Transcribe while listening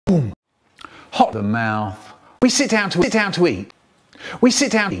boom, hot the mouth. We sit down to eat. We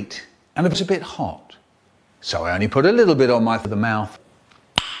sit down to eat, and it's a bit hot. So I only put a little bit on the mouth.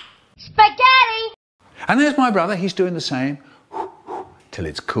 Spaghetti! And there's my brother, he's doing the same. Till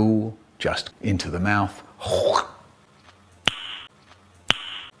it's cool, just into the mouth.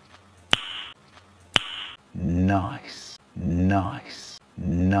 Nice, nice,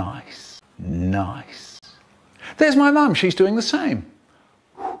 nice, nice. There's my mum, she's doing the same.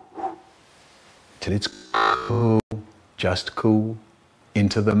 Till it's cool, just cool,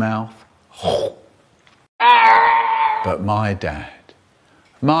 into the mouth. But my dad,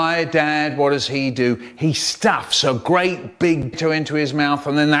 what does he do? He stuffs a great big toe into his mouth,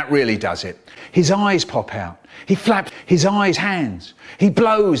 and then that really does it. His eyes pop out. He flaps his eyes, hands. He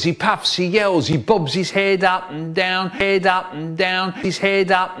blows, he puffs, he yells, he bobs his head up and down, his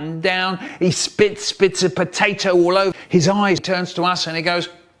head up and down. He spits a potato all over. His eyes turns to us and he goes,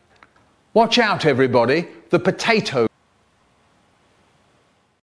 "Watch out, everybody, the potato."